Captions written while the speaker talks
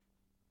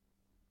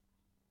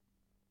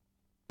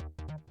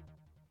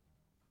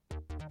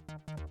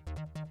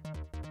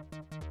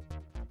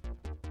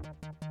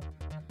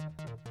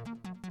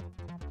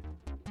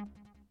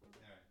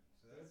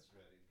So that's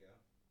ready to go.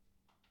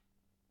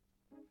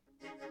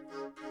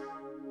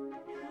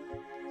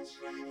 It's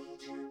ready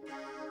to go.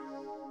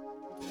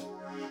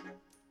 Alright.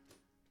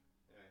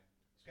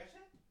 Scratch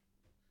that?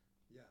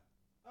 Yeah.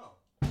 Oh.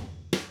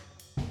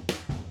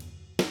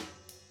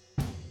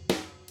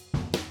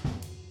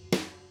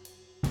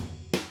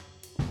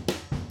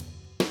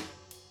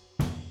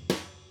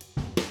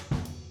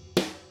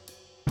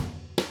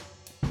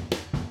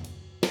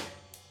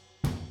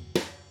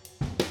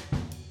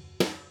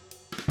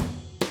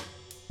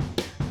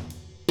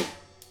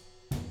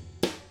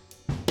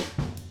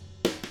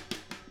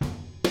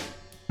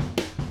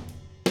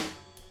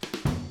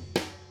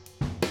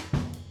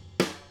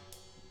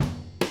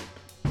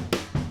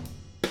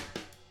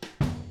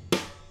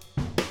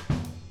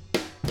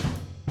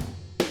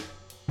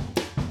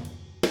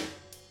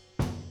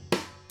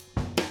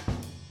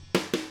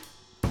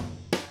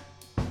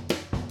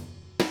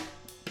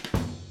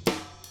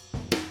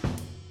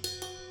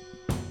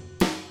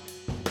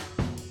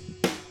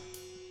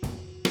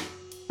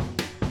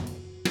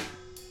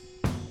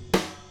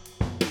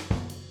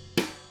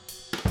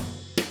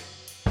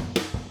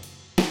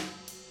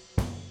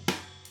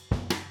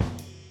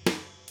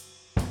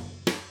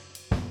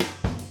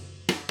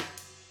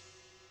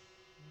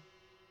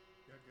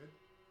 Yeah, good.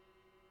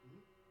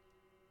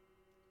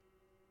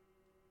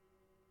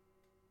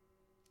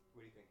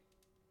 What do you think?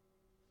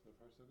 So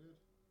far, so good.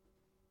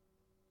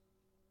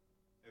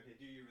 Okay,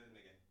 do your rhythm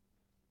again.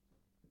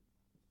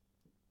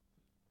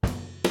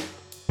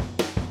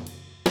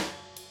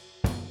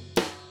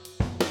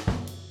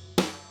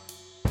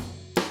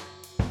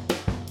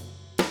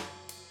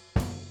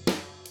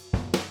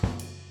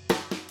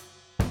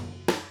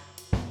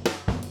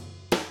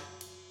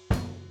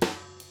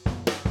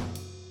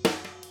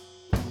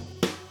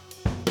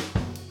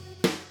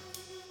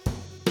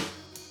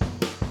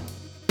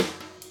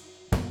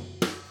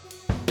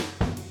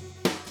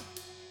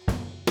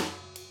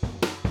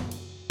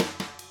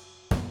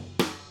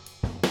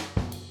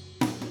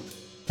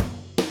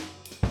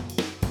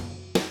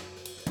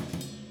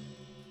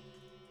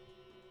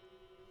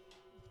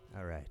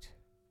 All right.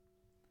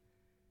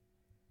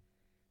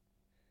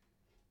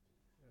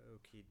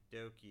 Okie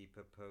dokie,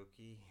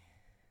 Popoki.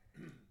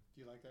 Do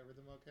you like that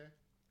rhythm okay?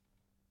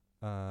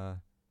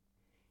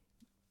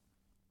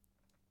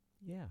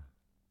 Yeah.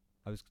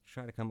 I was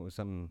trying to come up with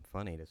something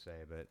funny to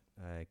say, but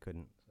I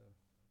couldn't. So.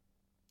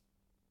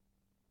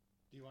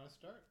 Do you want to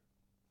start?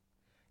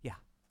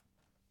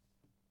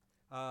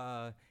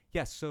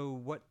 Yeah, so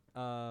what,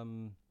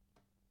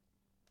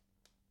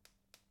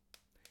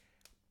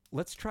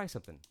 let's try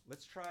something.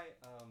 Let's try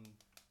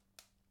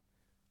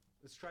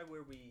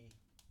where we,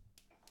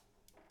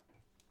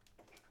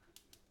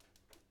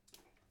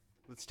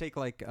 let's take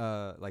like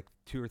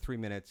 2 or 3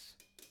 minutes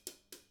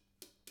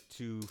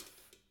to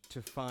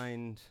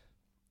find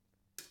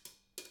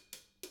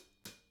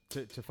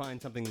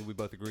something that we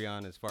both agree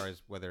on as far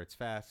as whether it's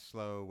fast,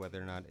 slow,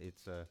 whether or not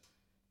it's a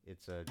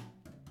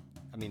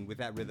I mean, with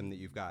that rhythm that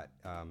you've got,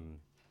 You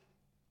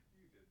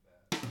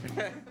did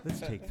that. let's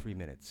take 3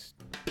 minutes.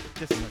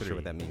 Just not sure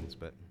what that means,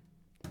 but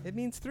it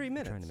means 3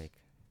 minutes. Trying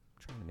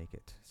to make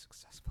it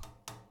successful.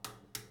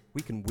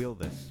 We can will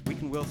this. We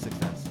can will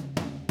success.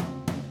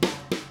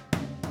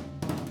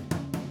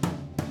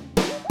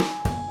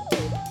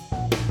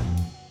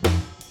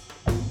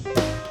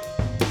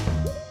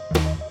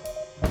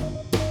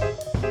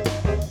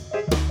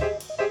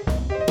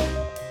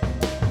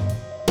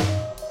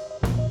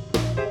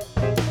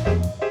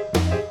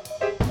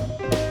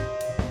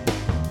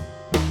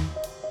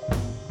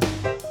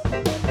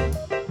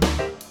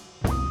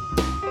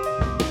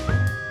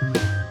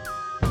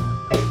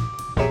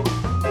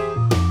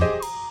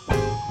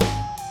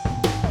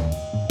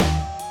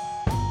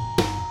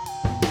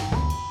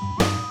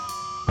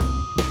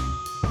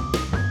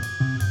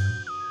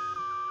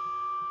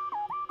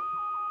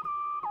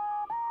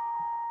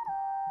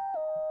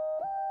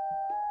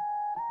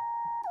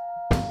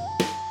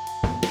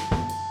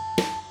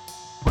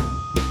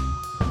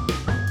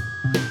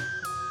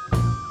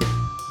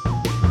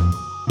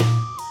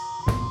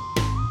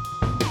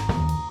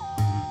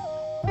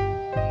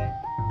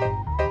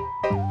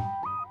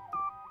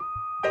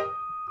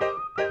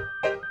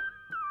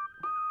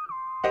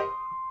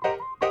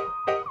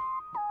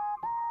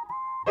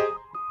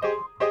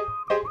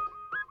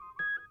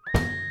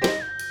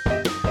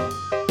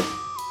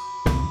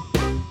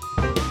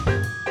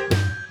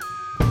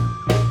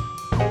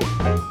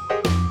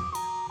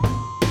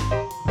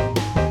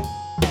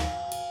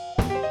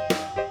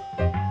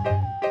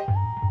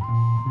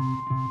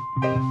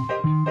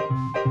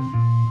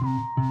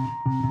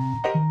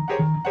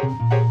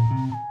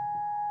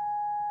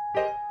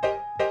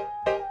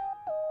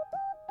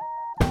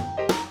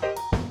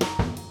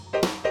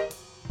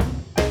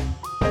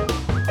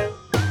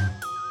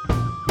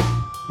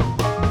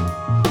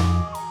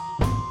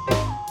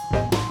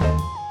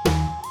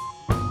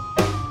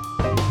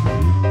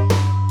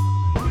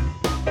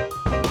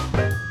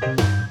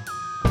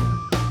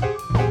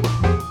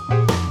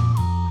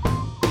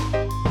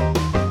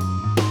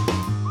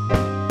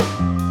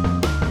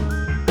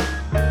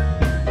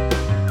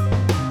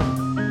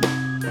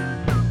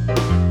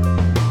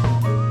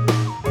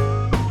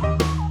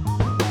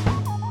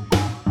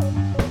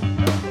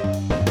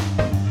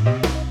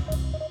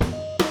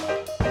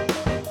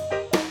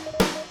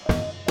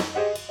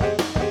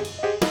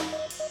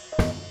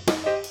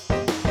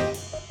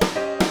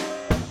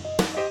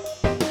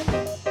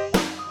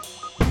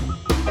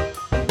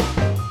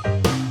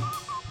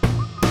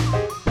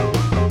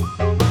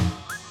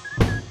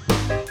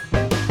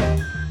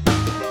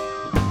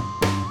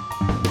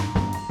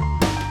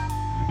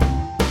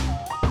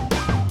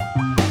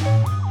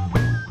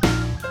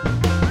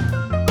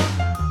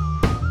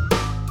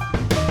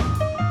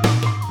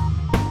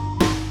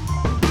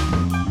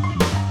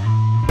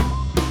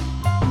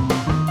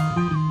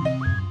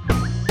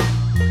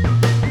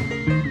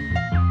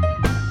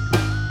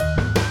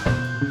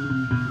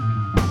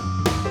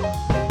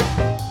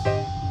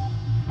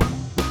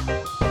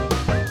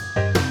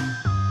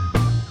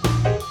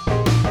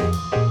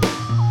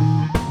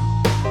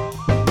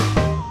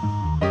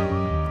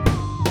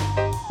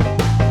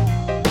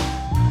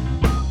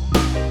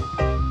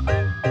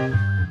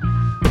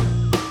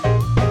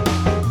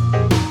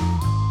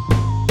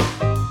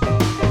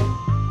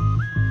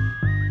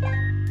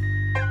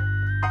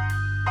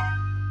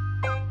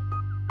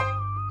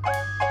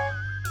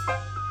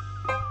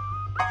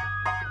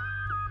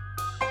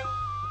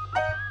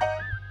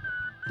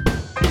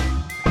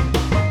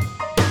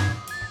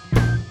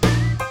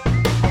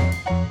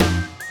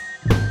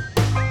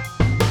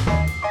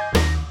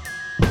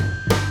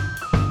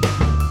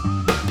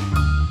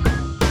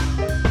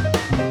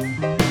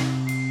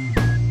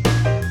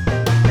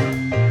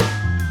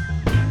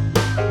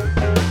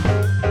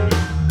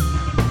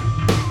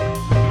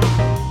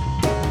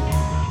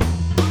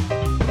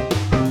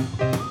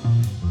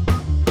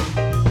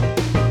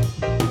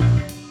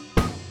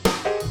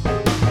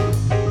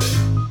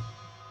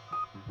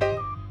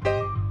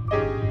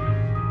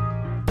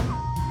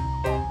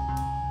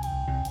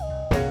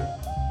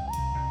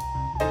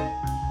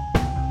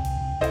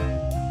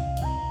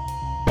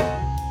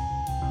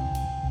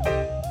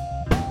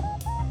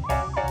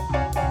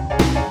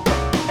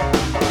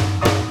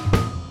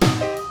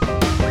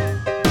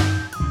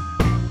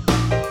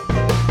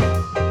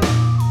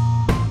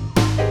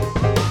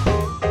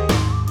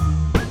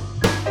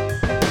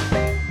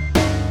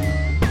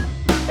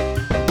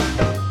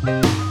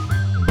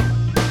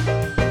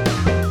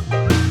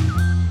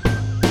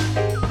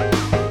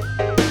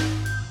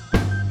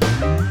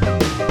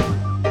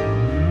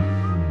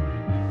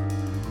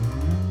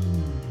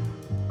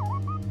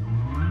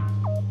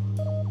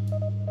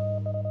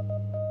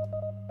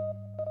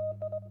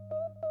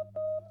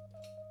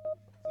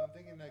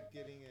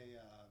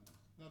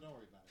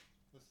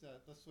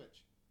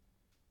 switch.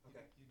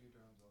 Okay. You do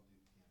drums, I'll do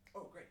piano.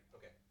 Oh, great.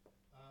 Okay.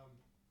 I've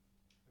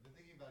been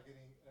thinking about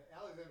getting.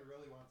 Alexander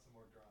really wants some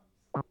more drums.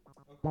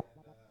 Okay.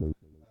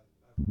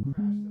 And a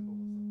crash cymbal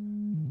of some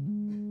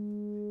kind.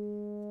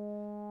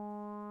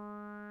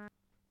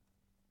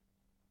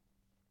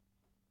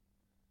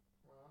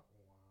 Wah,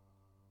 wah.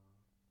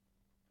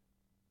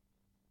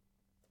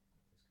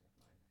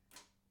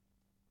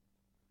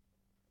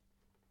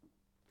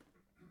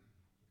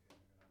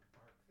 Okay, I'm gonna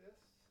mark this.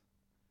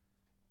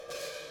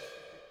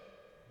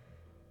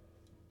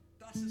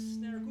 Das ist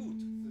Snare gut.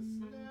 The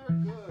snare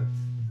good.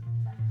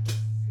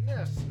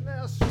 Snare,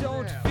 snare, snare.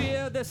 Don't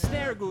fear the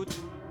snare gut.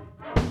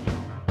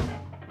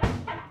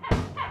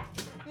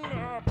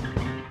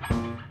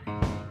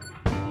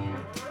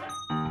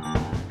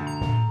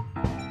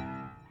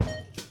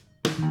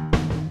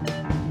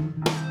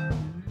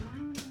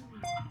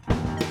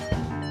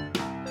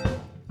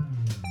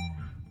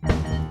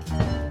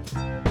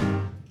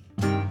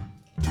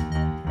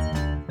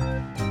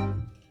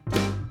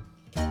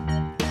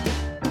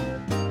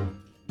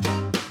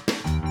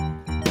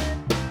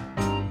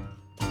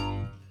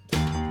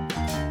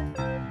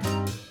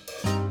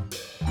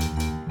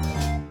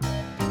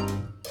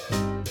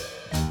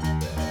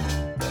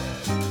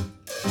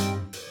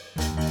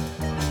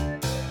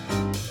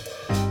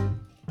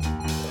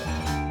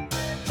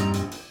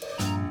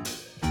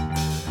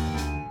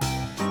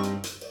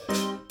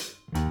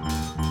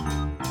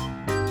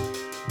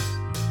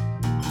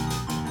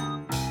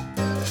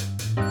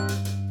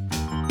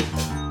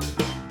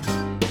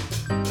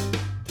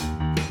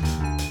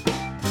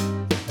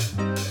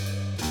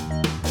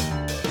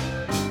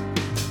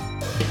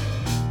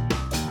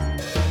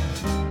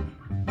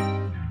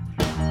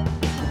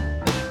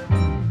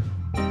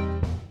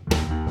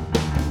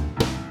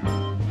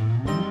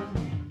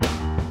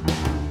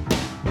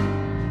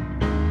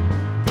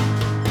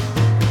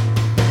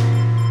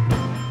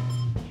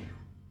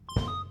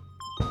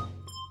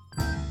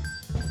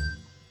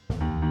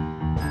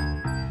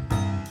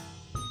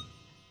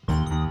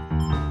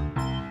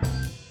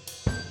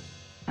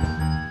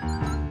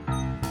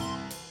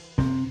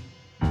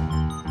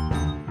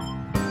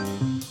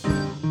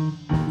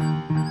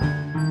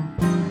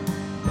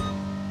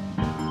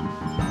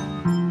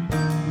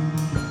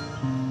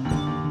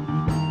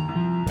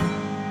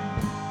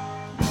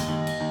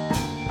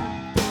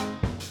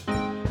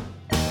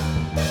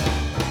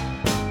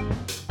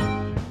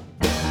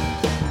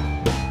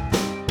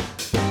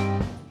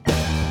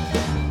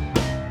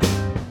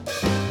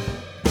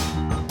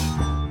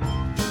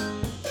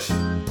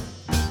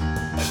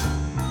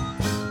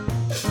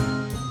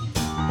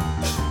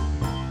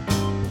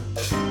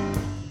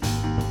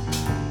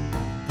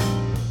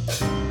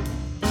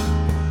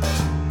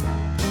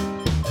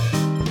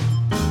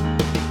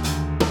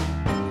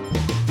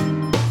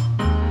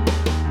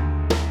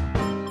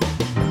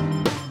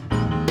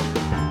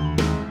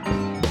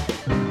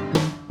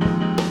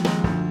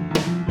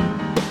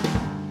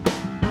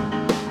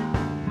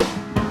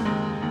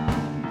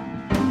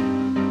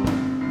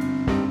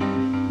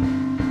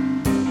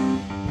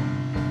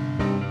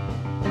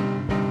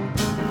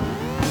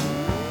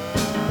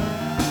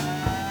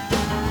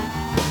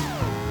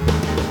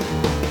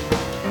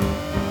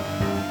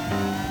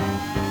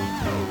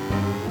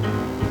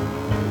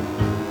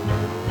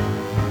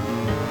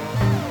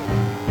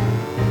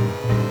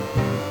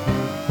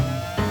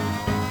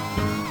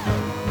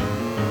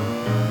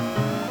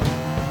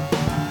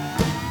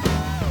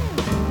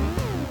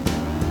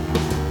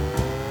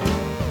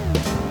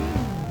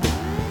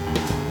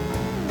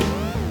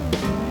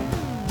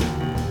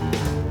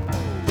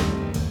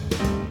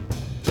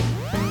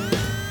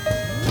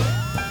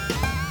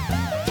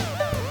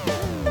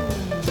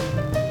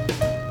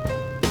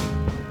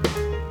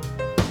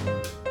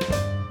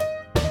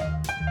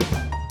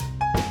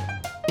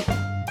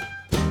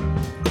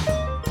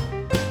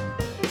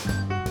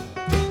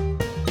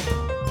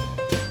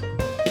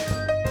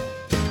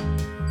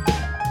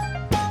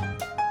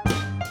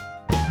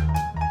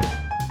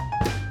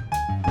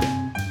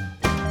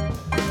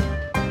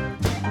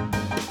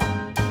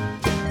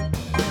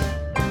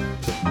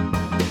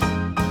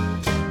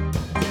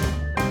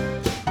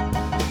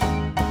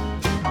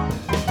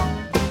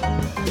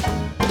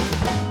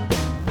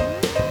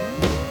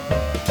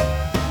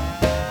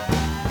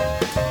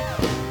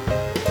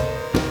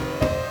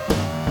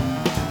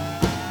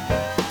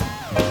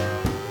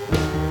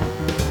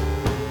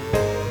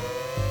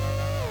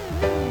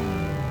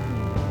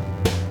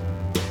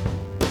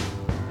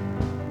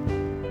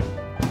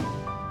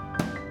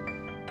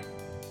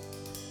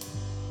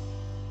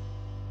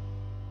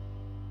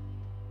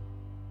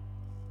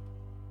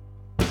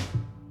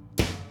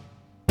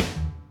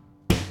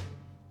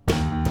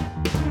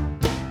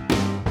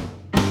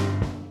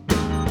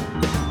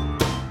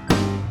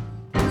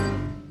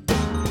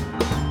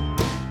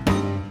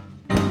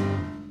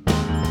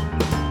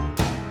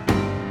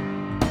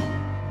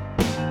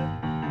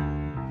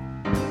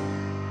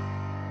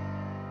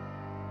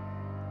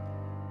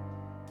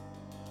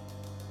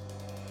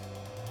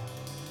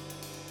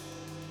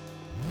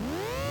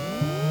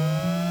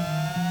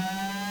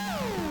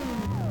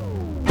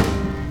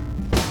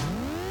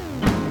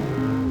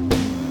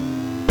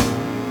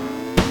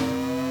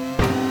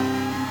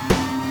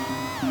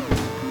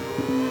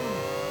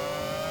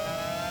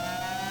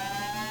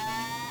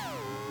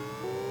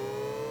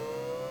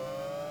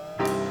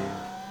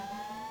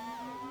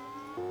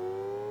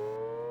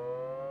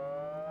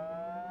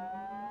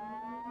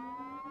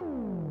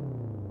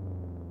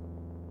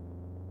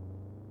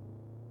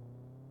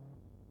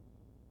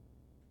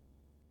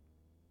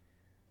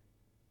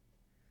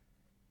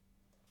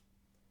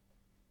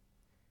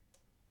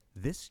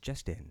 This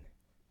just in.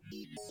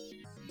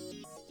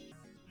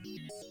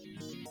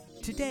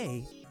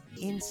 Today,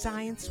 in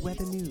Science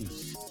Weather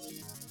News,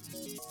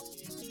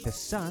 the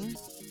sun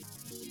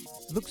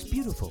looks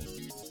beautiful,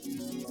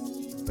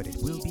 but it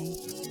will be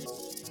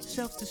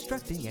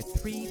self-destructing at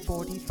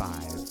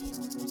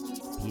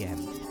 3:45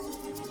 p.m.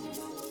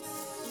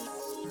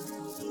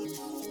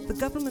 The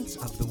governments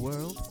of the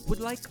world would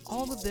like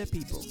all of their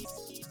people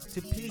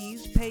to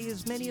please pay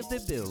as many of their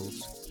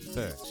bills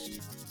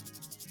first,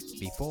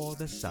 before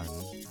the sun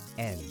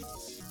ends.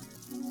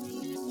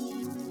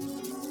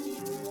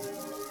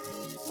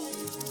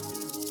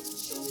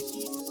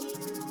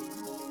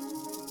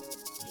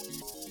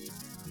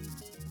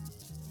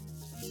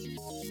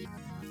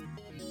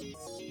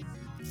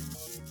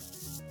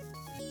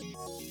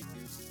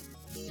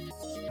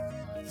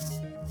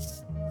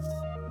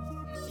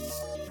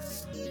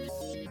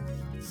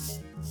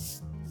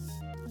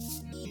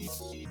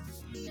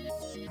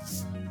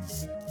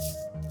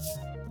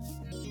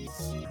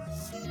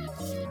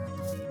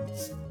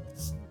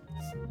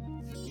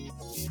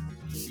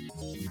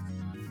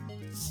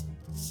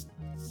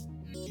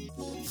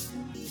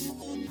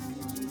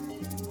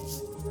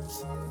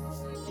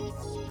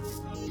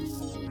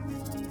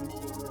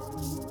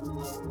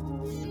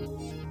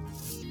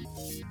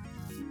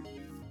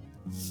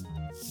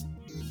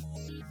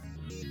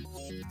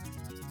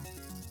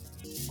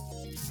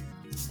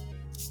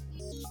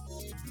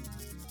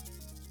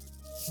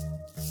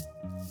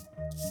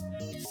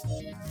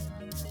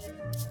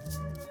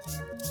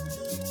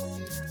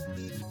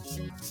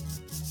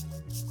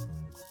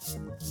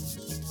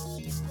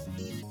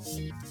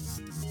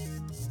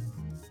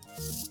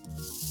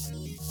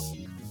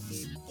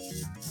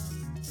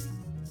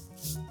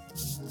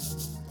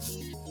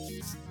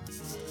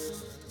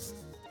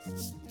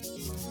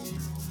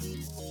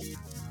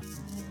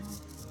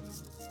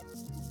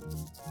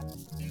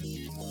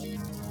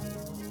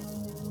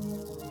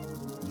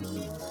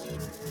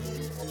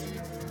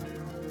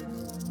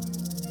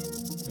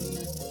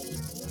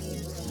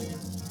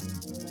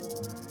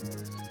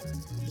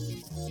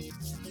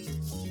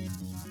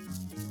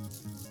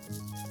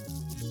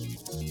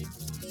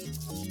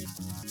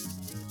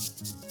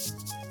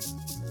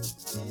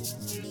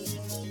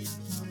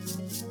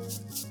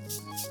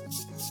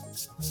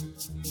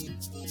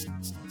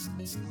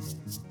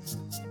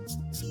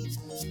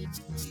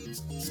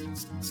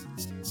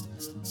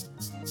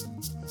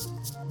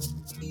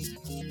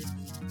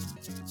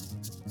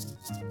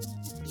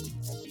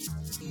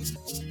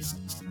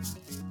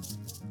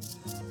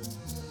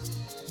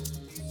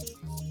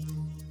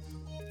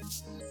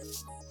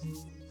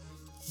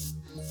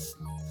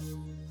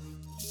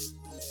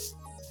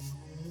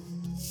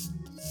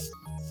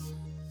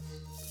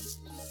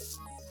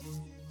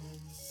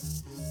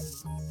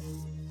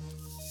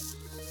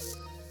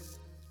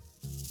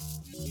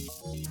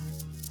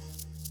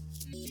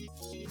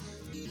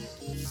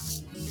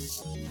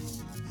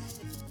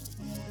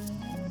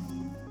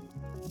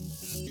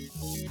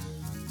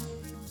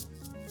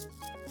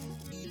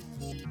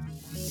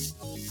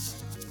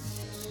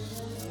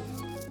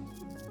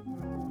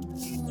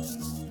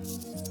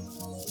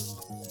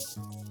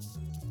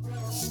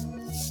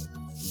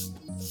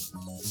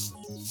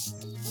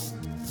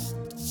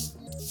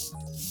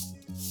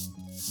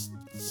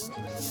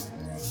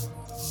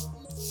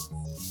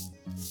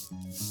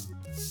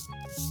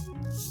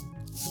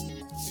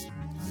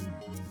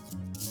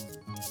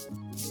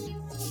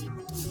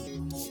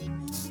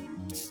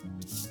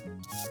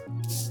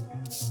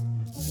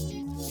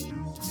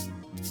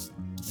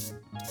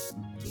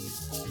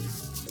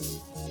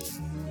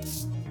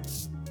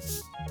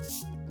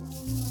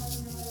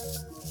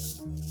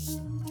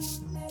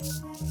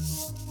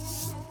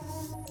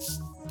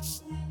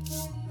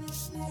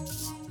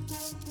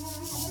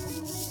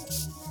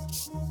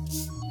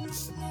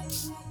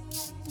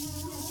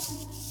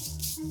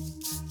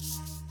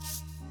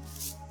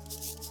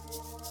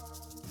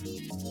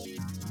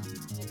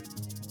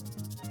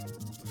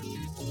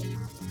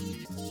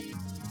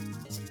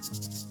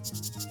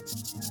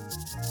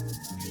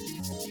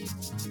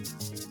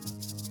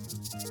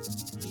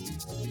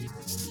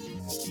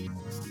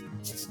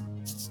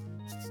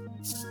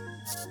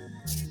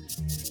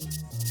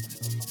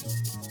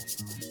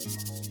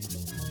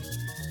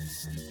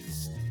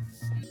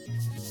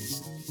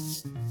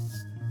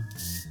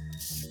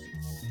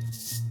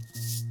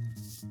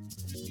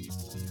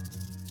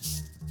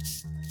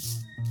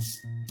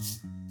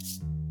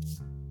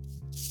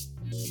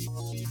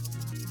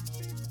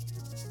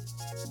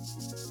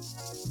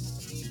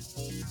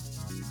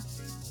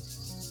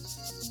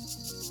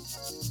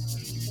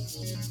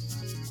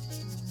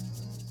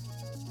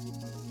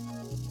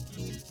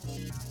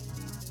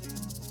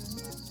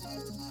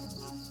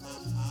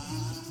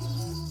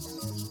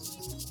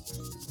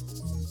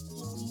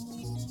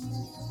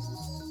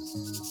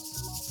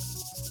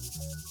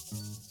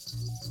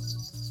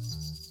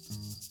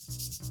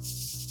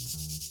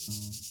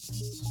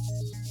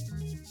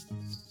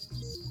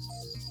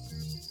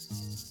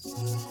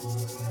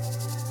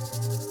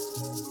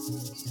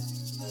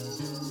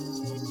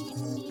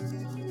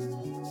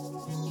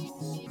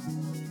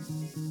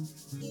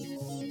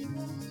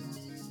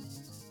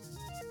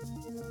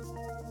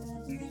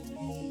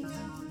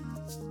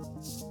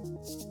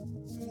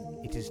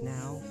 is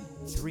now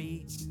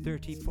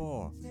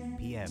 3:34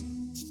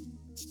 p.m.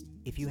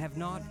 If you have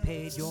not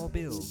paid your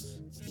bills,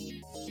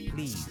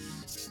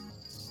 please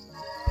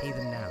pay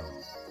them now.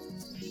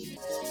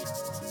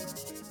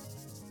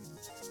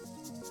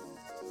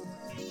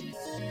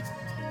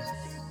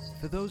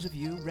 For those of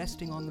you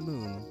resting on the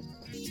moon,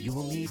 you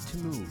will need to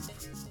move.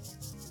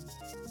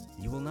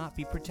 You will not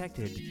be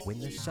protected when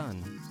the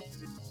sun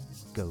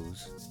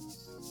goes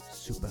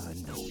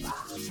supernova.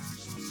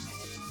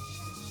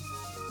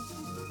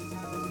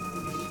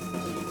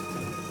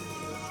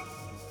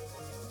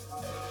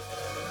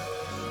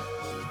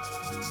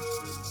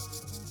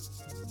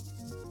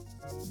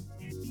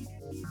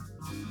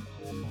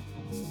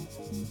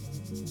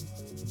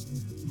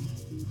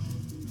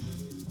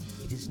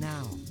 It is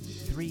now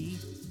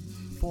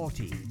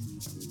 3:40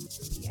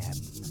 p.m.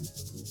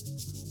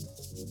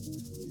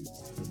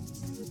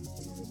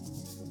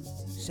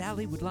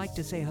 Sally would like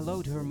to say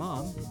hello to her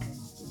mom.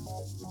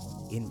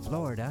 In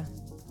Florida,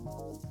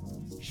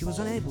 she was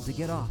unable to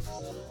get off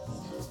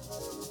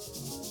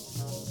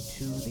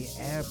to the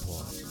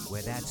airport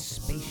where that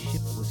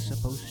spaceship was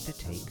supposed to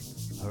take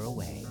her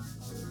away.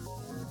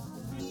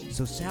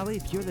 So Sally,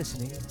 if you're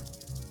listening,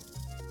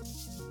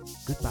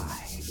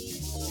 goodbye.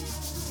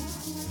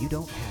 You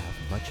don't have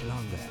much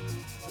longer.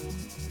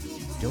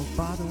 Don't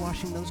bother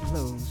washing those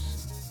clothes.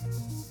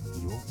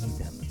 You won't need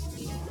them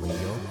when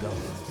you're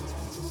going.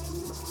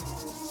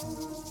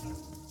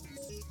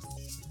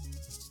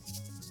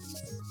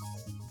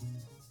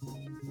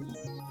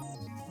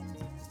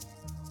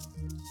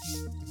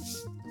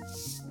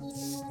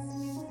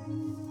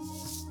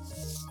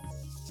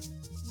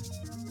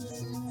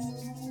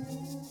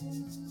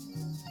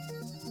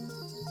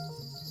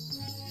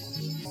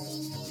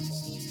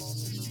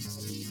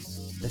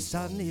 The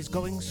sun is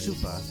going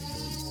super,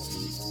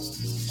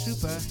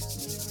 super,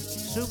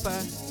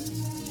 super,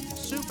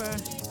 super,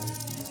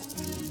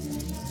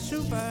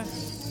 super,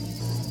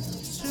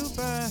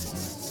 super,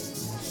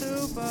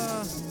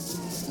 super,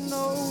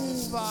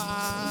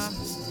 nova,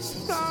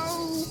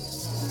 nova,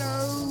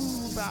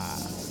 nova.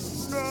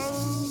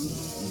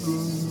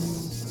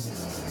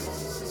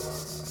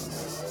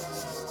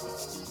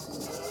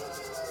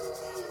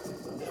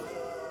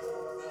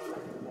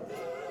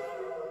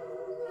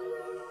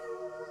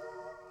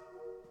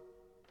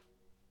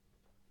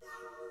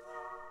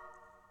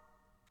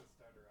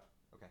 Start her up.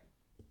 Okay.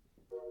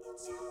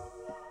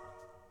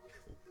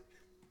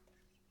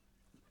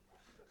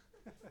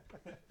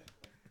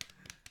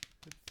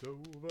 It's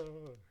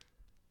over.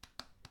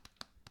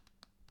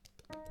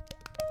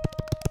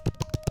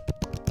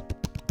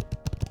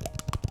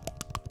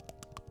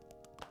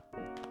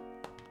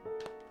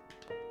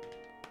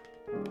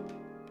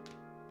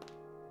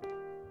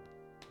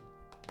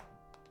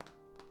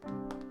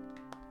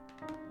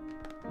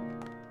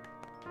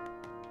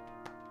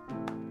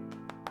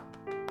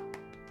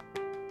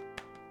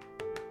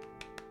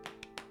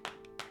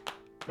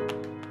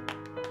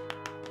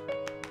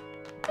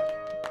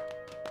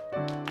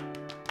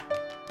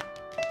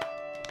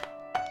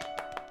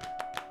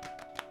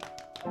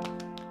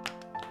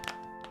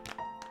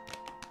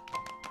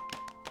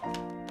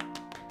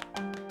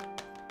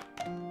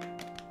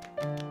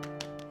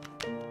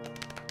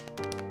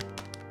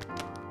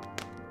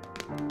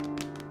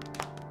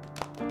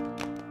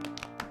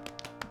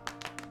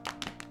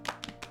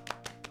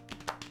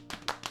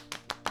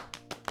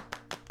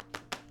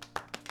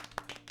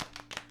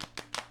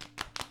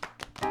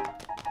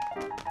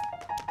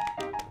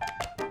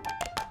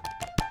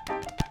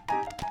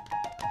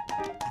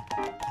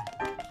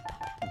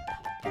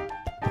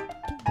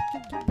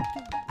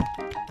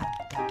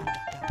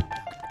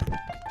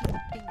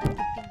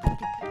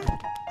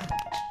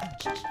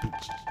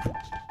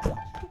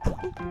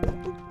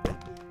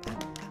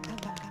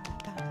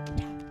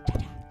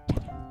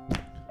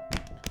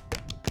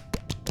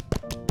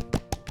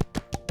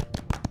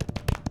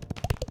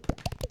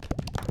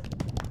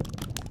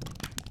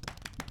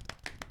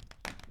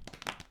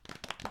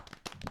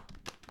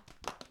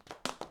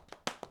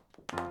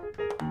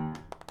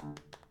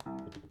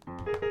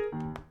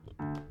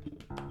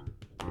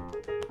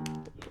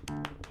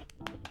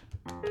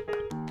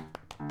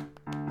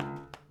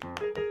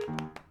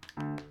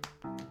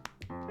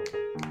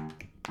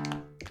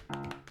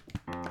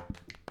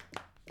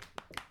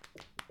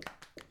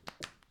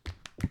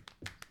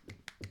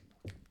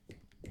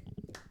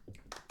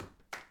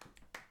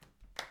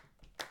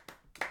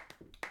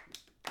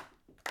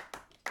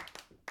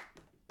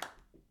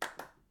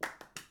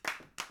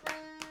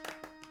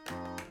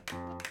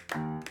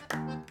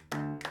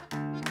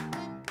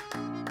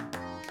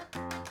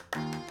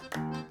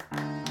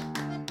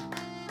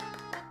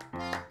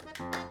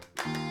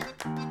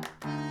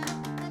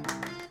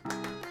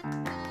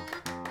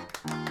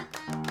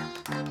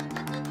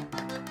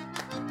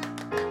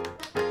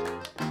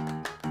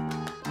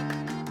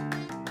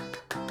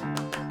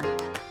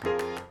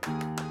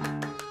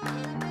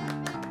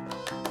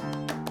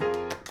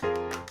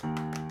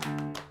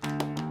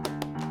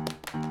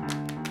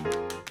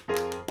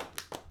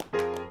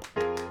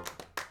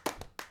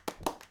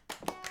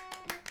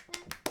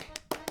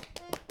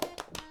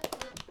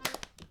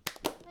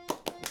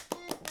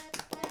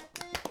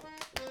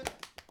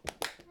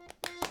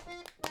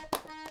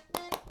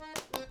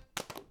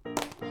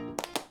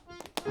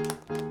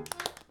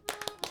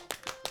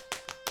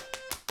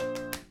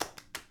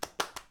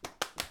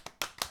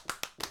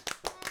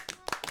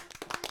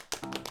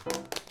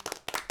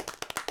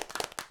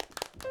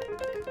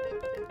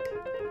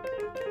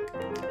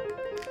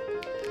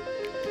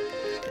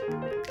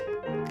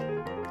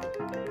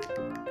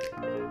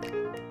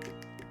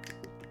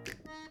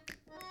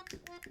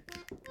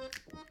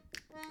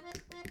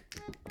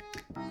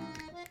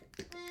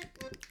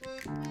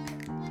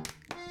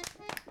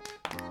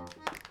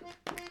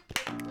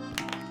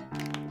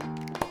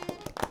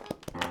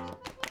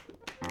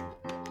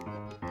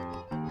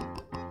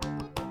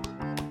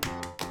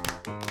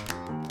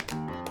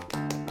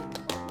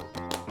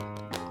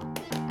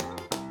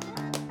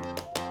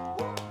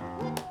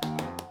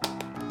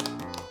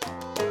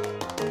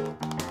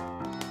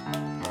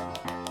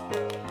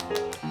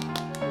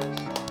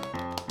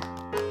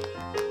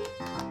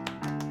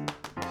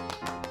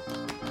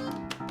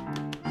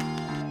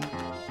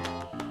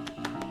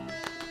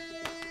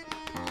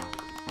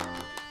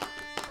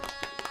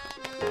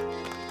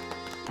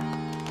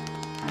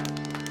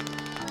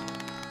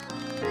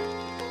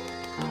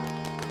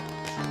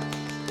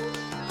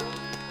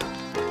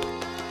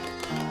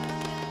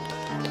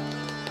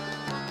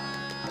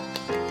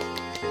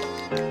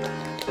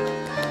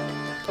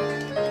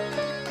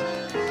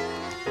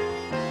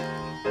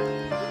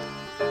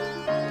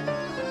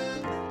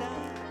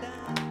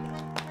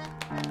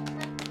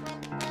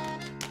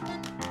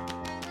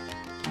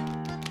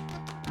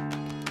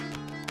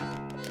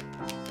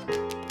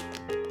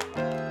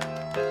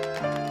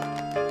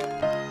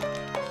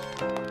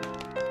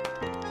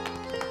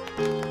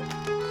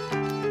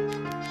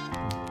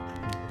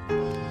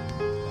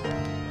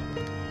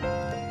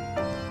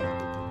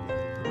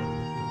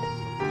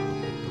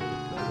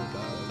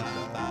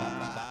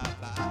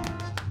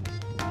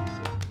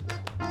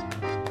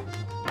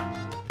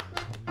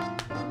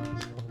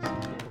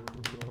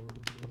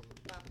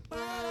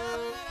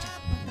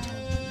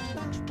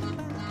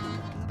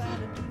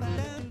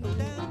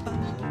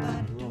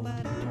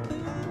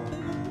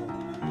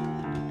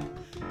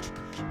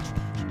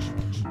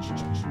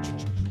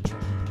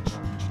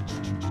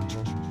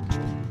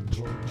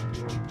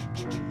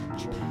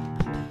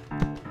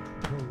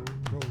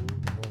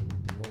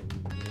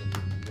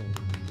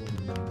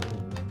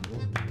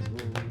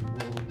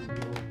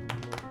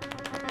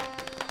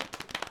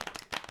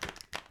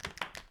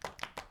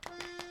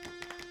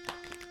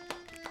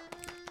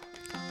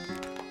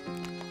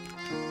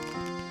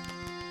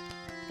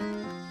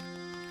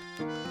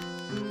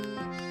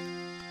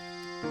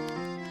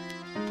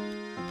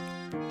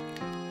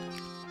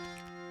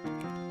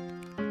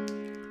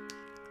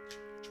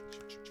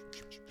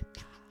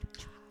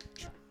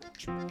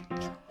 And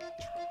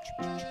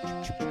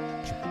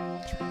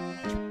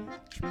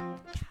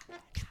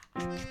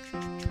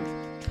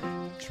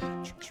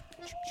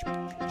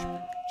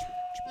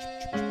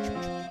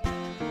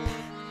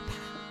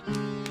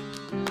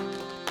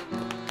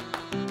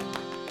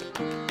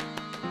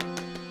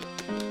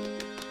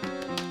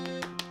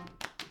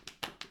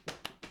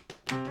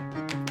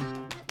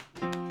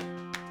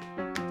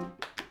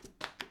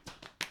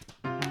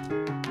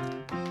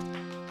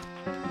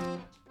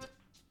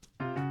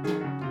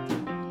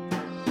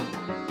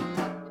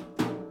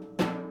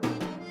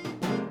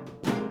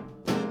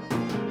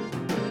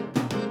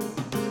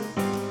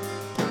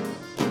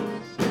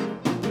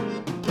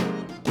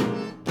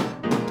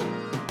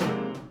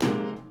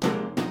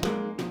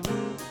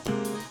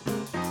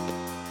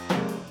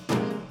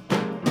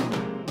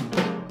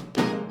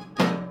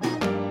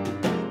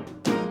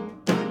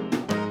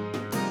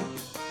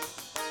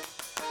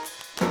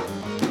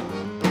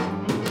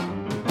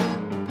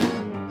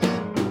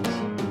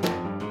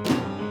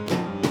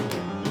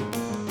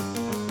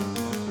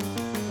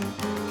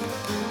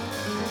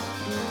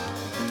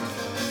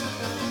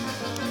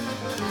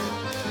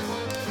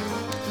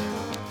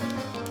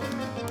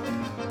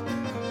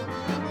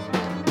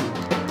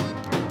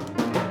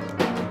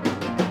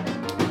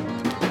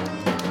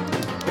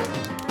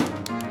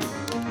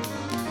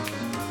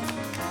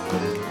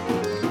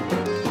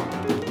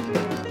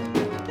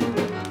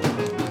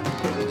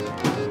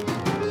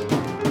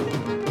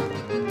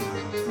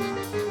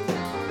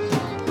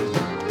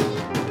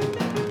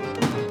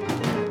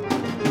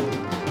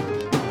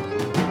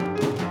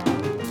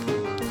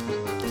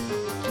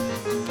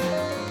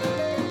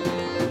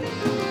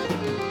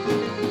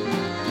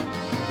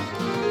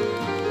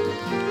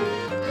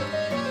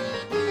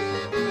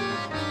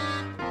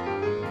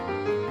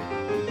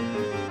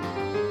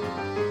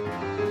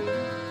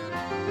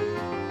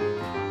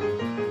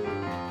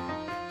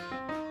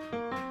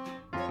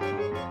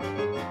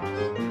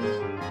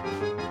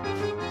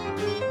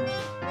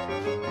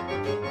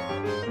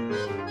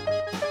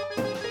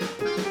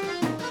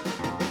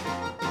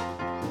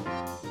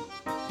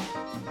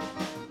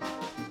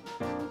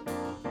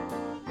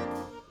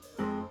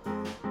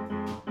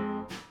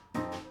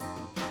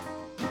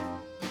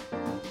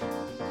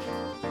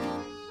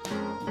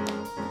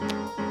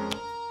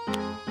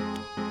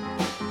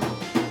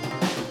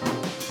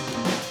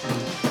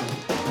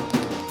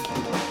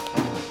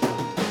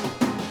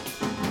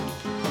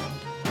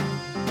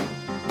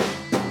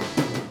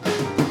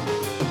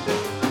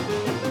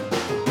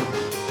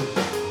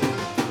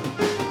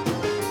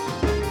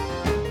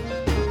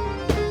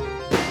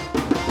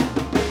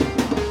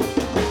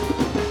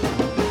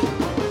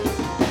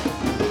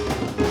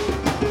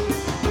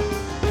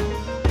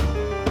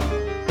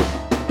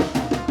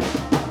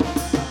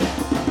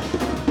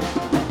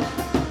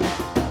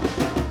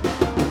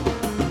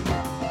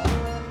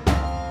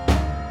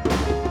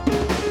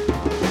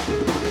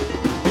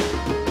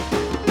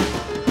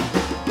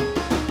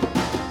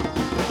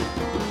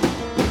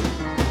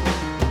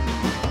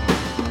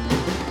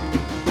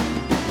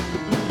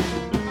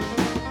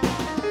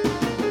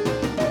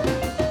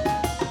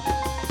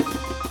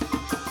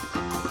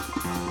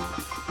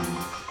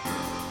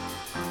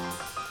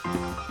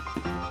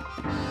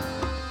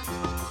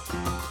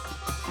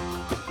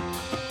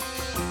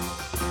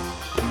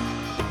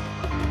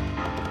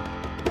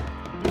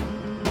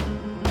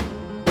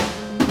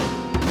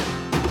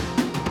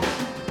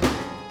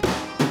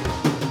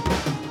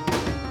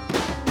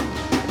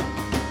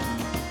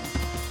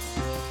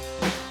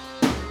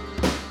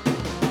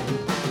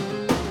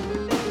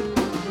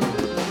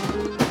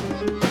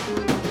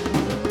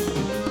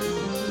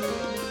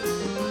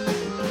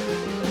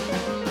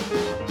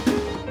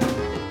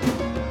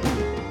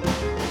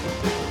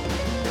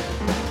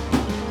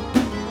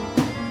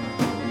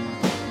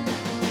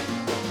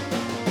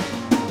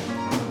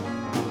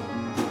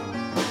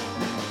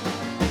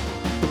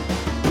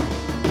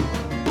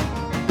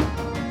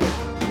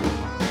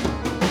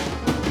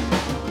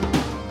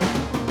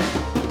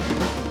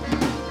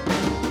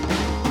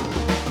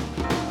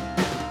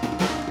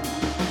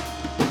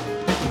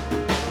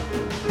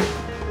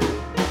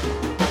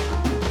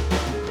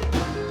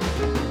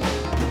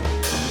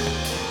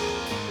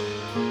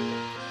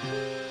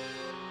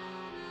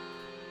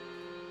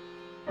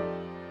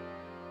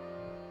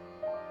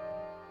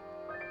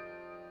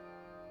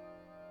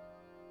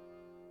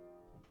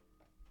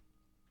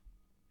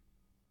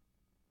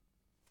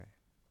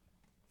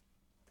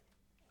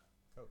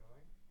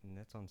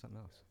that's on something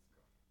else.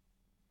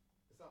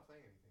 It's not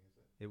playing anything, is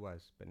it? It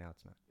was, but now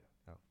it's not.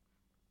 Yeah. Oh.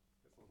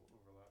 It's a little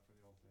overlap from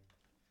the old thing.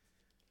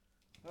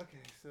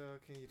 Okay, so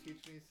can you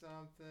teach me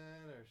something,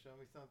 or show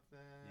me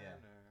something, Yeah.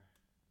 or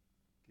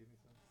give me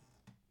something?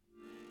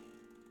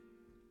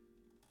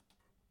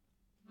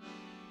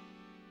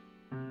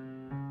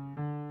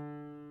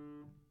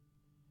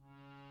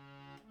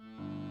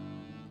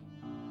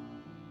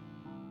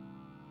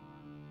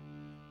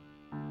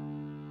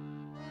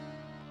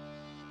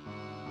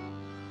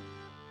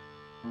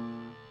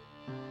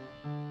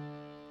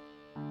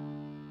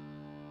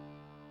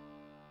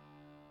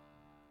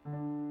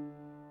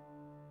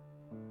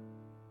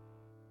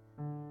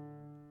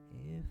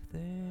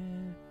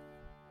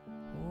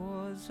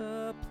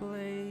 a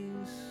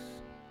place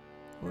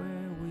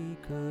where we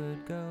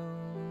could go.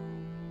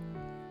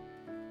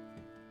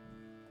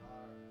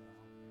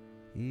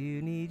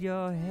 You need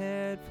your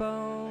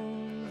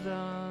headphones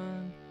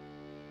on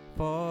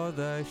for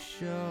the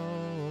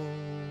show.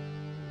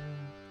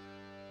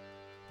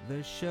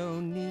 The show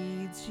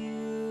needs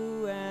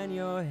you and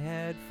your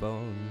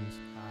headphones,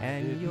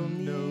 and you'll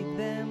need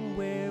them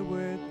where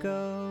we're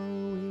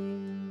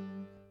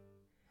going.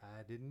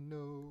 I didn't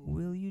know.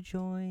 Will you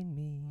join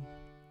me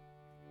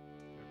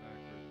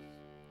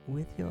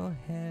with your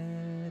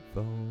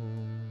headphones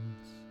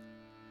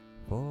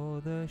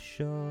for the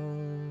show?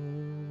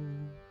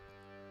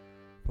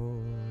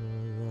 For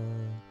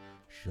the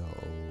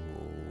show.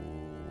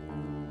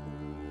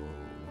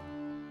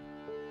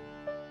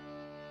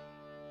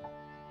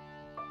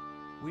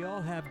 We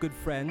all have good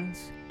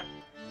friends.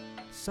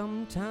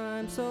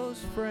 Sometimes those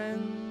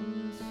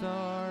friends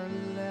are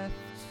left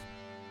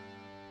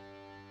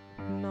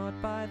not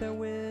by their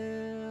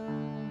will,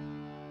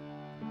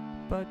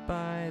 but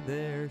by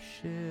their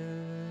shifts.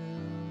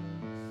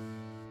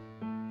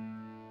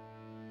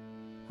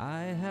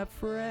 I have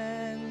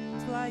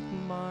friends like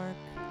Mark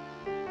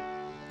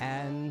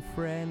and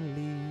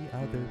friendly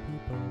other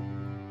people.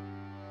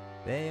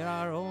 They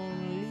are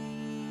only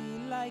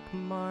like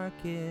Mark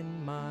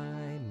in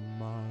my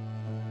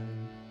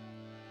mind,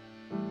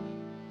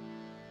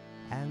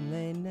 and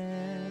they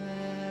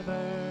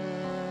never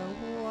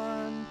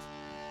want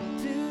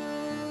to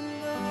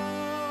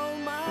know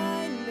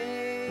my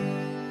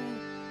name,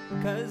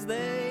 'cause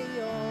they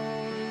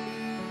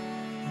only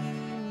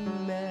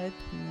met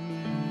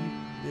me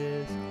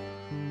this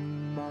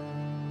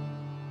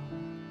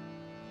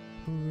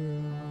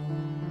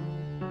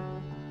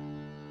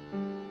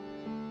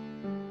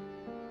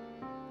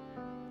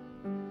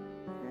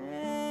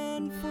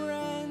and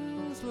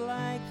friends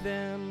like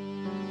them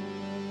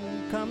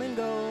come and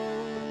go,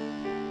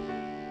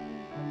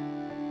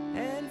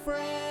 and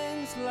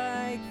friends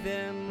like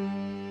them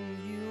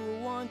you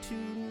want to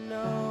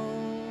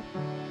know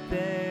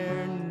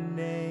their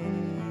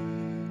name.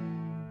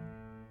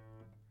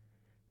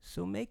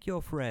 So make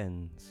your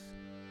friends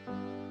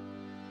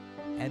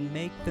and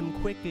make them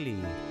quickly,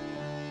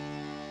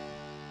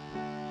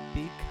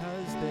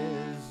 because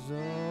there's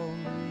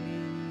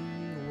only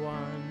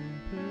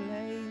one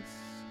place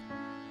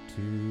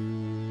to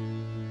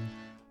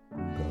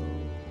go.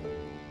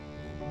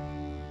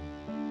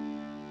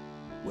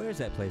 Where's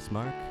that place,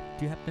 Mark?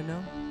 Do you happen to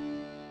know?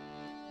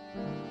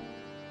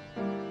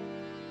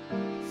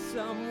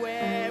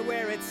 Somewhere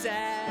where it's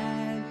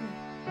sad,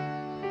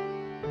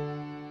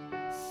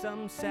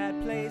 some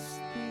sad place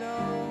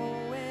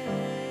no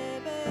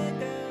ever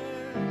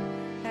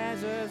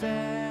has a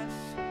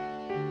ass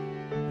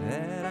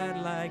that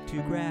I'd like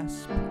to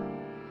grasp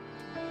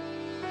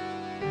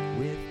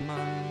with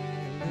my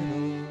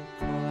little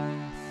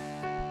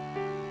clasp.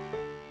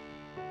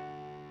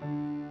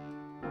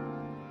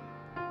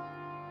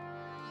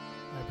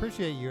 I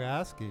appreciate you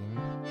asking.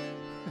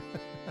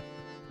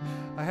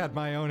 I had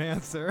my own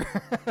answer.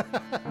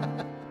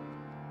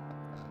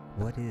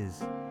 What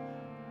is?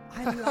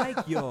 I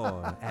like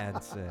your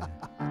answer.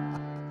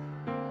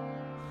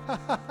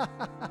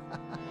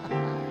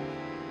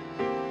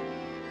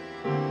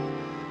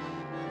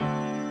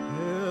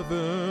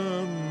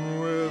 Heaven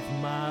with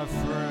my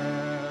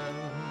friend.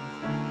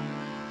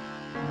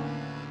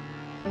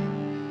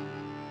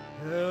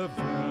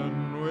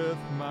 Heaven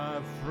with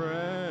my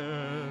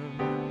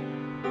friend.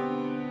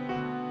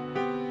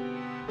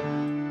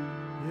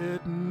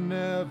 It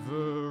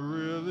never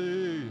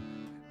really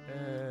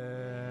ends.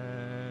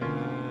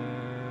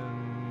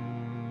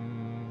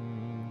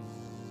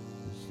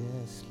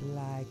 Just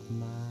like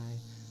my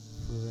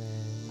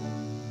friends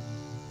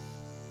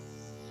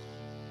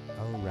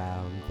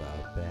around the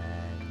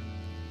bend.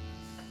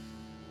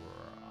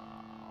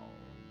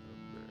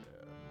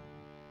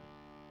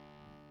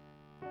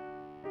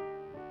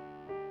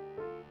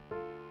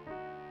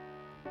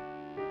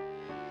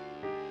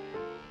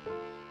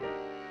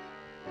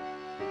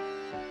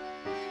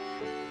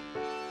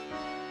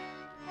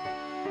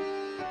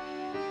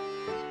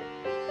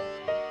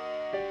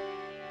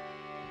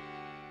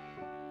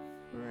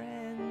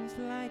 Friends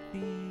like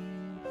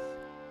these,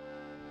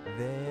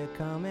 they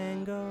come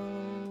and go.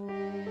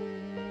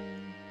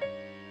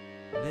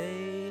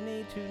 They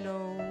need to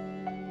know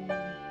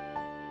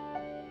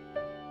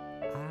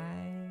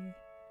I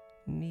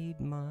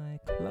need my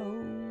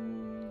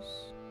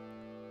clothes.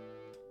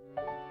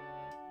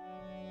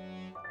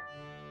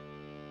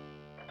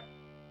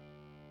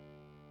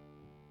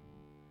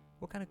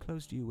 What kind of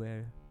clothes do you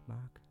wear,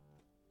 Mark?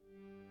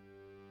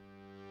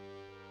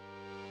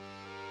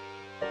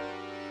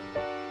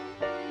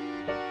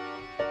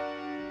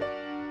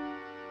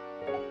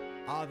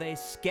 Are they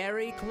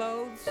scary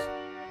clothes?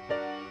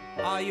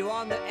 Are you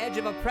on the edge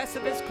of a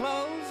precipice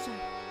clothes?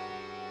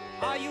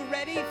 Are you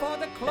ready for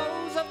the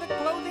close of the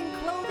clothing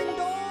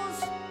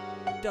doors?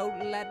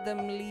 Don't let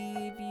them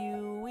leave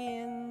you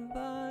in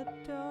the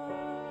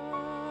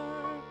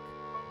dark.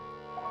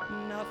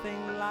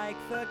 Nothing like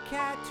the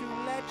cat to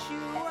let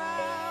you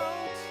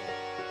out.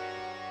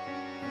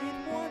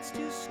 likes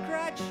to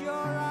scratch your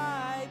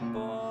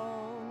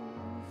eyeballs.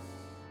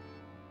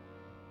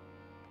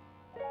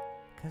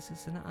 'Cause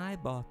it's an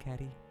eyeball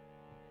catty.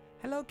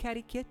 Hello,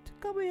 catty kit.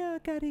 Come here,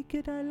 catty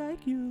kit, I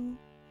like you.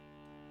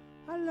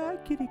 I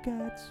like kitty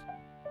cats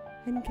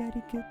and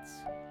catty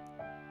kits.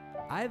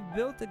 I've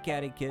built a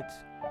catty kit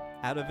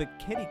out of a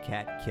kitty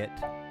cat kit.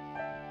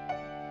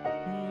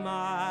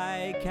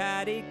 My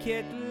catty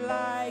kit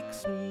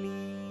likes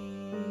me.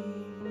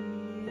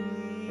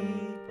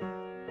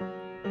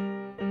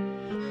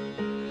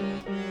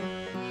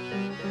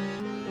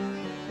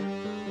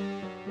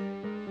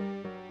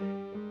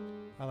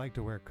 I like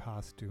to wear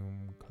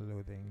costume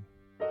clothing.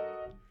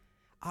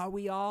 Are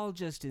we all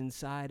just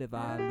inside of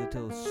our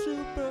little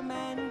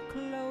Superman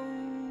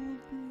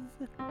clothes?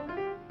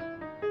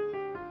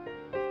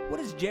 What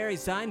does Jerry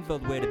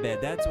Seinfeld wear to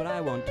bed? That's what I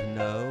want to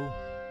know.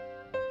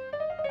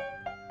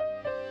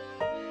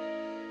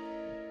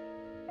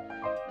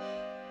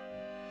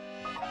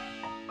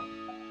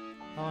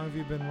 How long have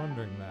you been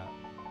wondering that?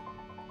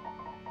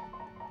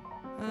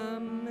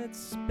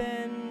 It's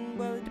been,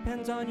 well, it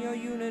depends on your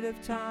unit of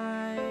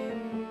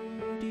time.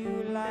 Do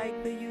you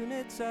like the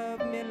units of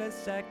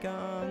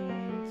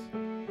milliseconds?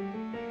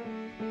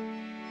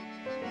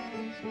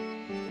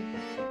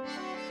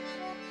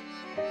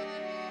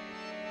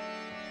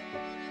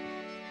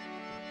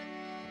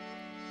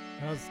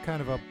 That was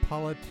kind of a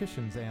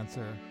politician's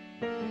answer.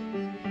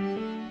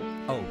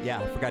 Oh, yeah,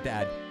 I forgot to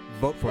add,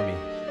 vote for me.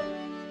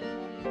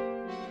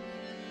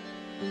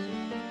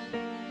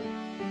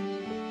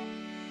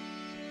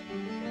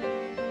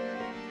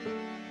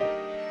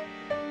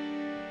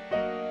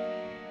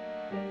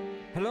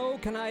 Hello,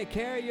 can I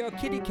carry your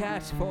kitty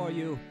cat for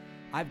you?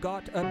 I've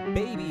got a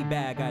baby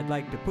bag I'd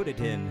like to put it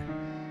in.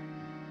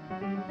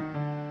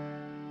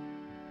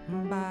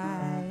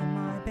 Buy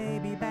my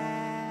baby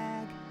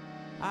bag.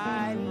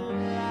 I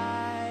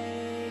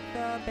like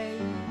the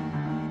baby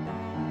bag.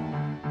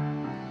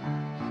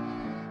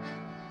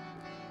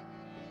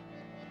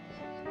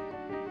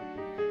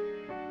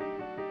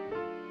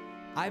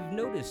 I've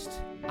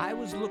noticed I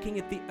was looking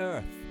at the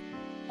earth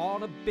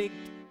on a big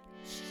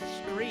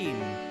screen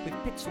with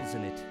pixels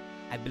in it.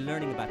 I've been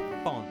learning about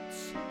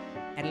fonts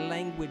and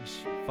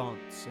language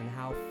fonts and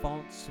how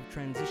fonts have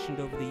transitioned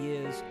over the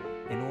years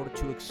in order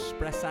to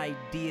express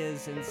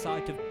ideas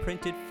inside of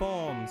printed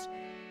forms.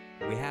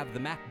 We have the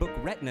MacBook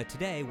Retina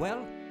today.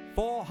 Well,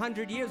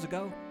 400 years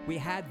ago, we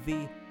had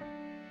the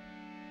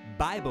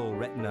Bible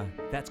Retina.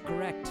 That's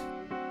correct.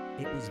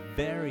 It was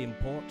very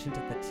important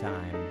at the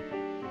time.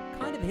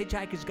 Kind of a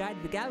Hitchhiker's Guide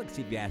to the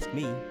Galaxy, if you ask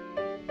me.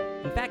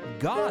 In fact,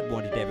 God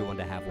wanted everyone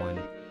to have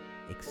one,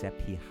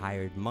 except he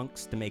hired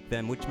monks to make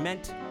them, which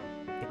meant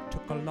it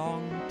took a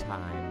long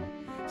time.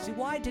 See,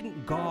 why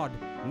didn't God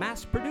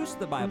mass-produce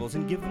the Bibles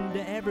and give them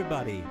to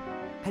everybody?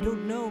 I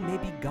don't know,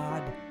 maybe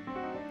God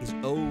is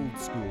old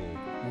school,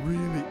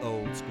 really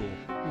old school,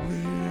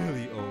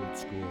 really old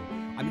school.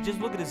 I mean,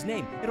 just look at his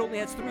name. It only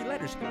has 3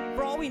 letters.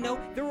 For all we know,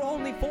 there were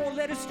only 4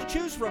 letters to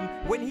choose from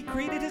when he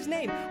created his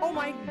name. Oh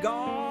my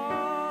God,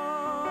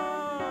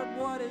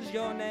 what is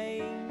your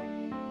name?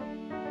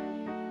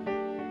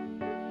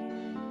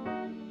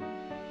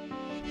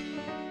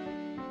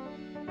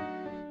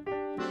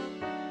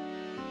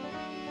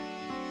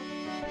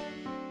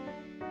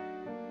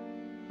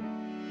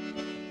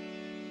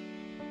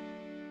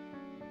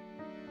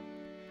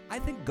 I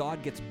think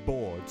God gets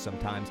bored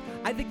sometimes.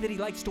 I think that he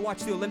likes to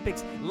watch the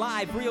Olympics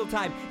live, real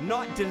time,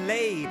 not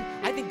delayed.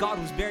 I think God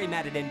was very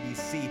mad at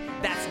NBC.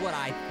 That's what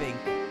I think.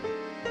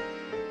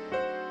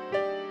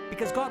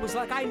 Because God was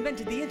like, I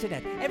invented the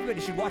internet.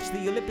 Everybody should watch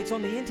the Olympics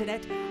on the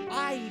internet.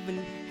 I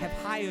even have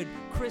hired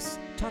Chris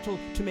Tuttle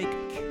to make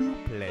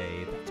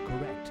Q-Play. That's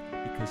correct.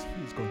 Because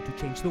he's going to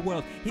change the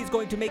world. He's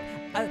going to make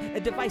a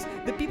device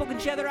that people can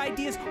share their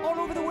ideas all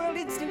over the world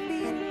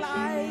instantly in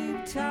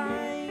live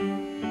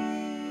time.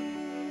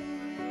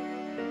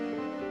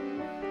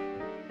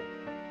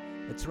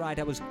 That's right,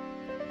 I was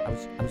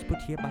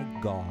put here by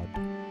God.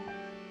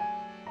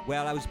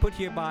 Well, I was put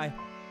here by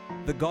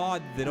the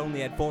God that only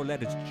had 4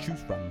 letters to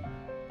choose from.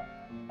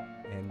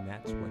 And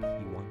that's what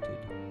he wanted.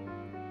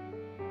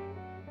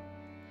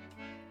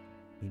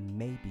 And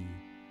maybe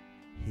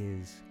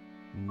his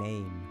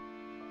name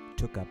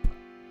took up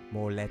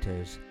more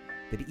letters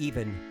that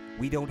even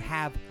we don't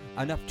have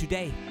enough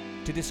today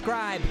to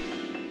describe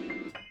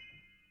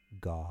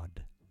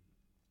God.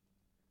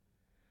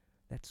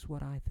 That's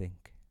what I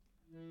think.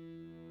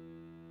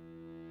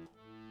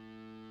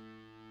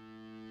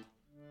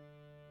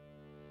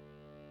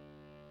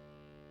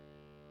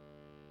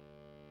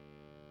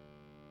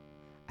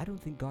 I don't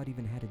think God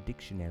even had a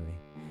dictionary.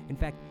 In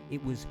fact,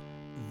 it was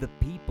the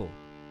people,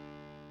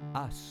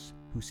 us,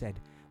 who said,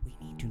 we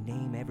need to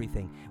name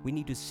everything. We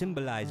need to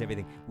symbolize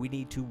everything. We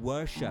need to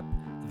worship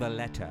the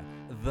letter,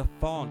 the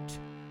font,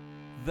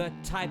 the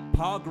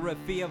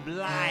typography of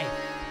life.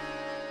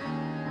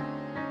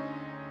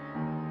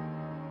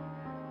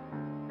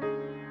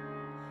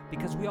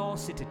 Because we all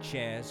sit at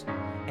chairs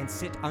and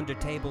sit under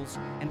tables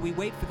and we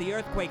wait for the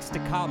earthquakes to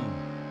come.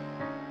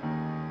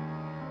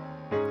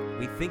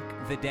 We think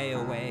the day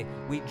away.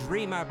 We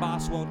dream our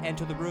boss won't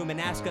enter the room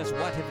and ask us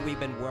what have we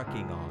been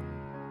working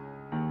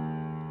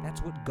on.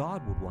 That's what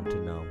God would want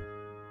to know.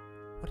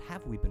 What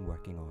have we been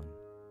working on?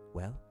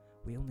 Well,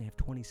 we only have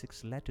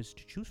 26 letters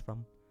to choose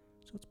from,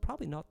 so it's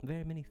probably not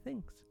very many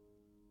things.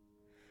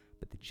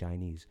 But the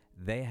Chinese,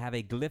 they have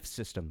a glyph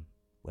system.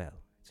 Well,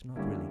 it's not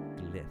really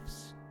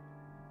glyphs.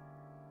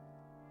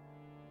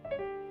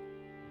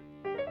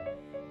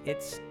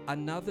 It's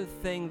another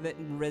thing that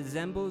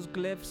resembles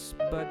glyphs,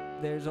 but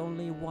there's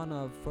only one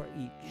of for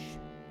each.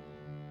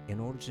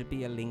 In order to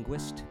be a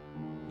linguist,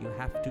 you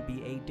have to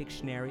be a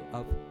dictionary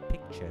of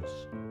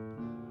pictures.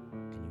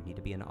 And you need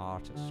to be an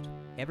artist.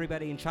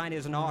 Everybody in China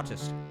is an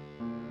artist.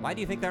 Why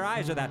do you think their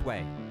eyes are that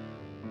way?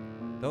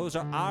 Those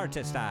are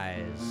artist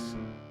eyes.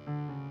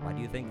 Why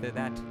do you think they're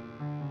that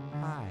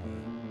high?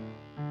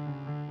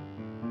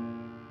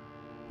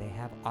 They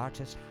have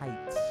artist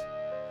heights.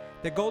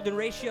 They're golden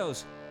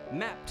ratios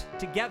mapped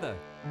together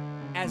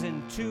as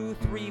in 2,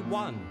 3,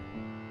 1.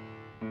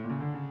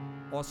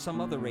 Or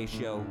some other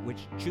ratio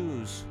which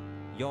choose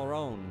your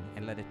own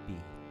and let it be.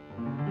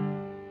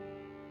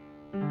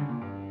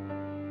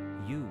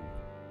 You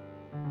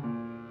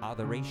are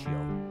the ratio.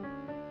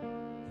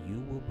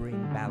 You will bring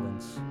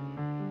balance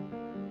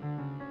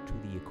to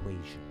the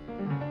equation.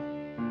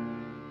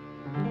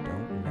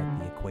 Don't let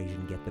the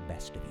equation get the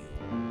best of you.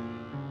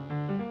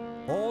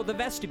 Or the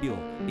vestibule,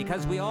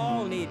 because we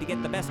all need to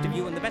get the best of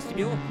you in the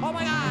vestibule. Oh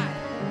my God!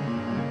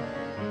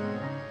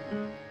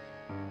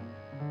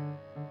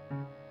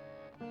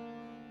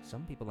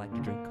 Some people like to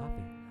drink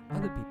coffee.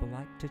 Other people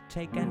like to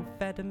take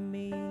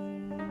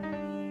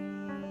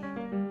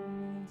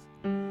amphetamines.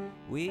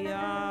 We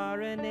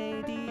are an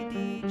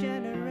ADD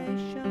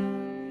generation.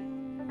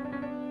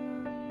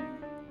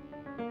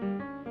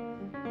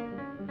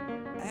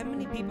 How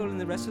many people in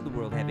the rest of the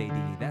world have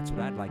ADD? That's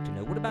what I'd like to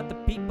know. What about the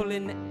people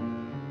in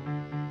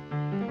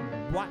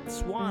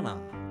Botswana?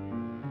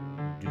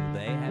 Do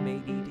they have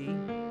ADD?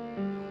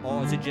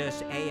 Or is it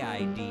just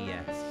AIDS?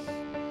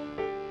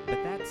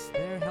 But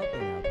they're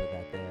helping out with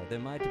that there. There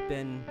might have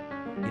been,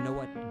 you know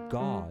what,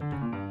 God.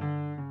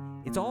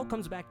 It all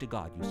comes back to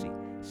God, you see.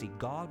 See,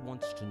 God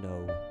wants to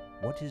know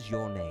what is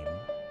your name.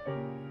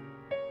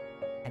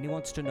 And he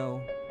wants to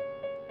know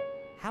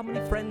how many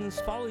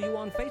friends follow you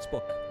on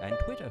Facebook and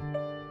Twitter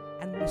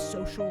and the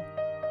social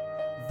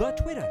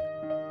hour.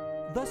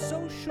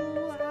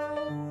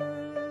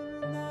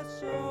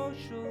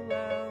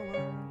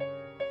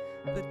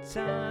 The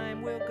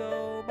time will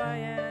go by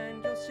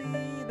and you'll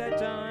see that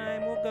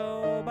time will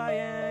go by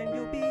and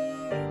you'll be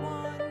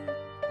one.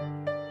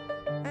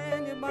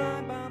 And you're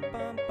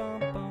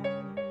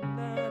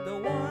the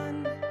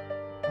one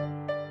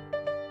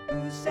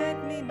who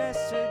sent me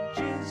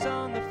messages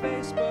on the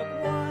Facebook.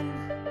 1,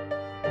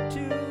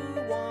 2,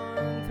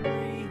 1,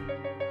 3,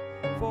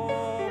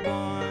 4,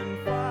 1,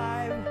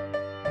 5.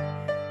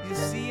 You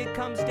see, it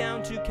comes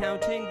down to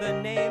counting the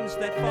names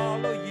that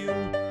follow you.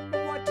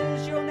 What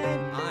is your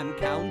name? I'm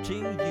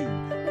counting you.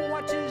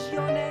 What is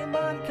your name?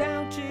 I'm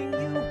counting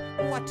you.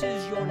 What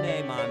is your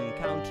name? I'm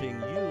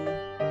counting you.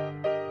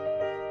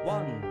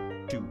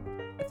 1, 2,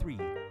 3,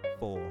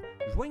 4.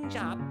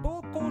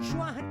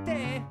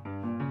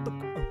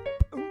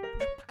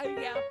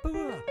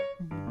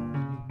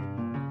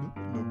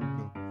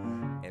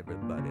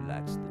 Everybody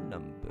likes the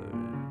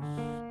numbers.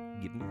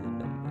 Give me the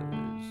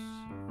numbers.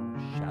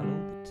 Shallow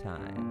the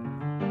time.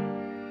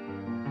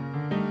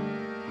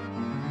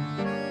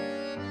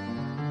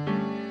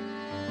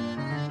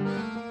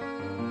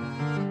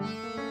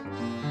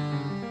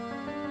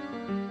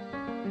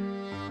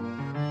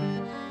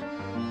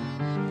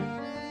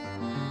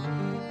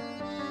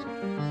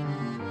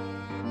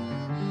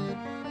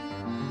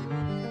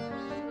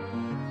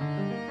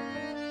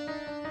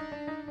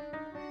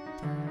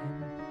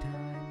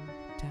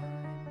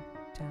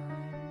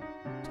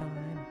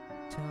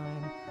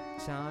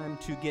 Time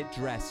to get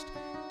dressed.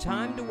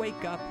 Time to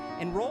wake up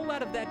and roll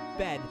out of that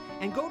bed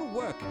and go to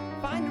work.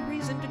 Find a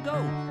reason to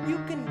go. You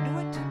can do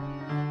it.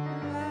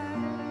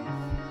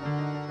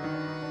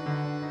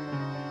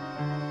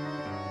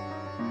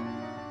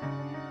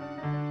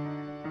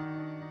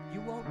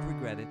 You won't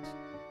regret it,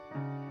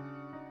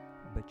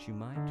 but you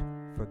might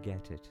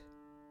forget it.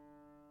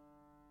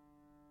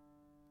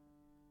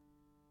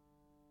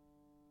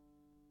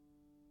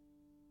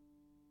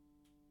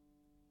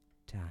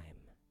 Time.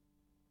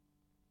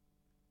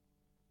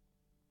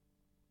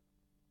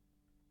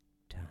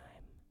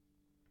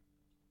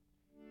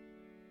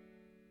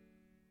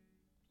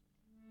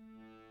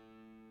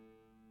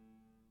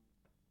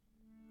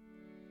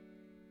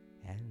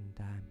 And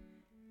I'm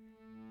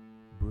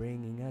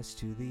bringing us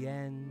to the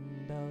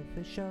end of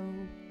the show.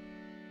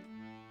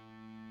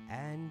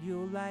 And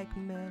you'll like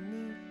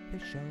many the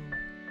show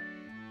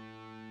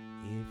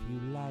if you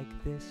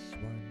like this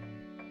one.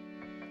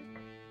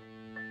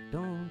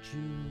 Don't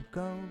you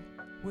go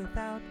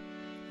without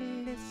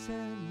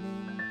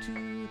listening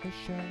to the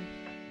show.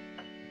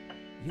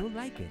 You'll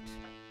like it.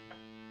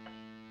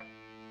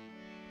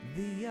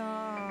 The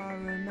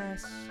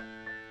RMS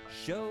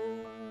show.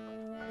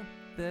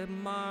 the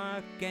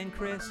Mark and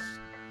Chris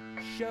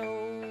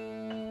show,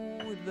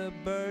 the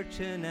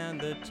Burton and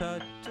the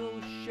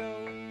Tuttle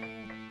show.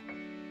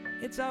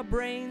 It's our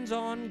brains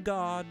on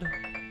God,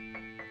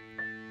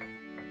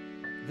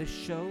 the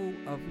show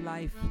of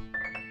life,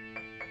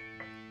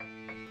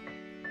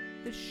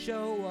 the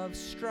show of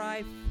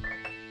strife.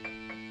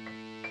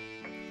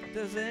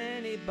 Does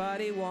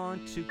anybody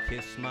want to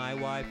kiss my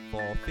wife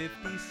for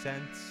 50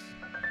 cents?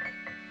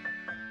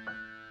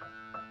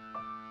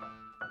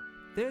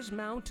 There's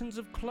mountains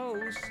of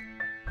clothes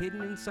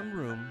hidden in some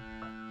room,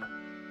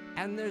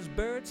 and there's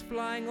birds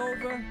flying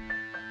over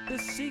the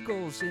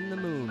seagulls in the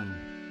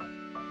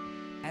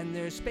moon, and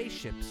there's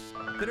spaceships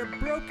that are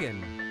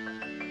broken.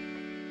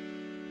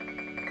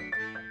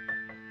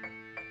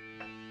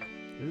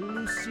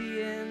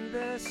 Lucy in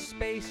the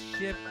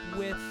spaceship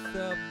with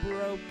the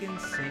broken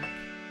sink.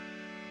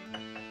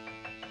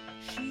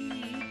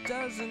 She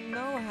doesn't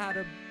know how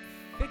to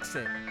fix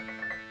it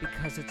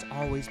because it's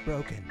always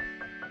broken.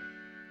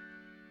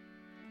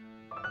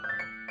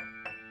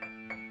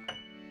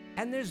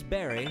 And there's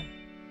Barry.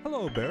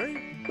 Hello,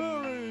 Barry.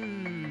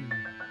 Barry.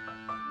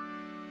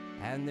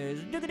 And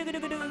there's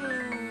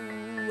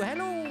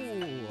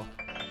hello.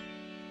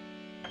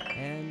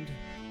 And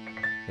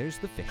there's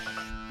the fish,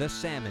 the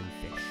salmon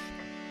fish,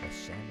 the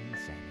salmon.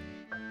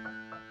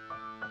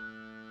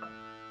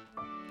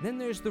 Then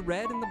there's the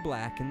red and the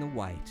black and the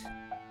white,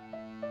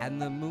 and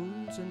the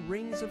moons and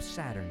rings of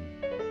Saturn.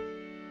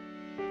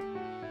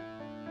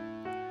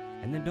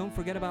 And then don't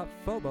forget about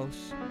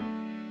Phobos.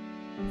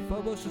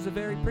 Phobos is a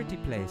very pretty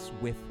place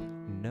with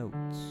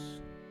notes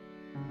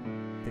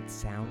that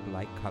sound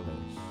like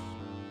colors.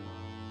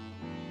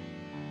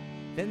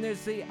 Then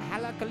there's the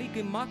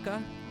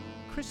Halakalikimaka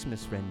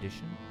Christmas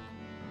rendition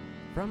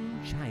from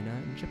China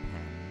and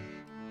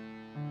Japan.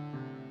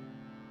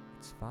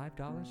 It's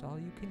 $5 all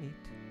you can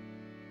eat.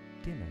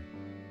 Dinner.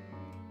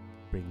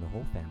 Bring the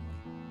whole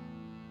family.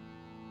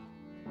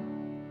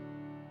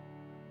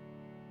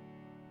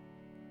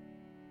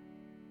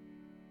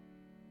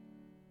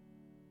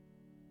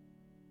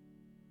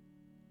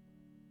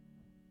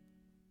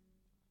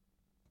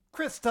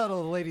 Chris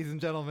Tuttle, ladies and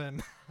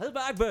gentlemen.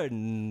 Bye,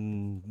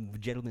 Burton.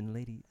 Gentlemen,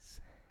 ladies.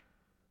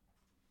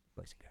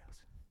 Boys and girls.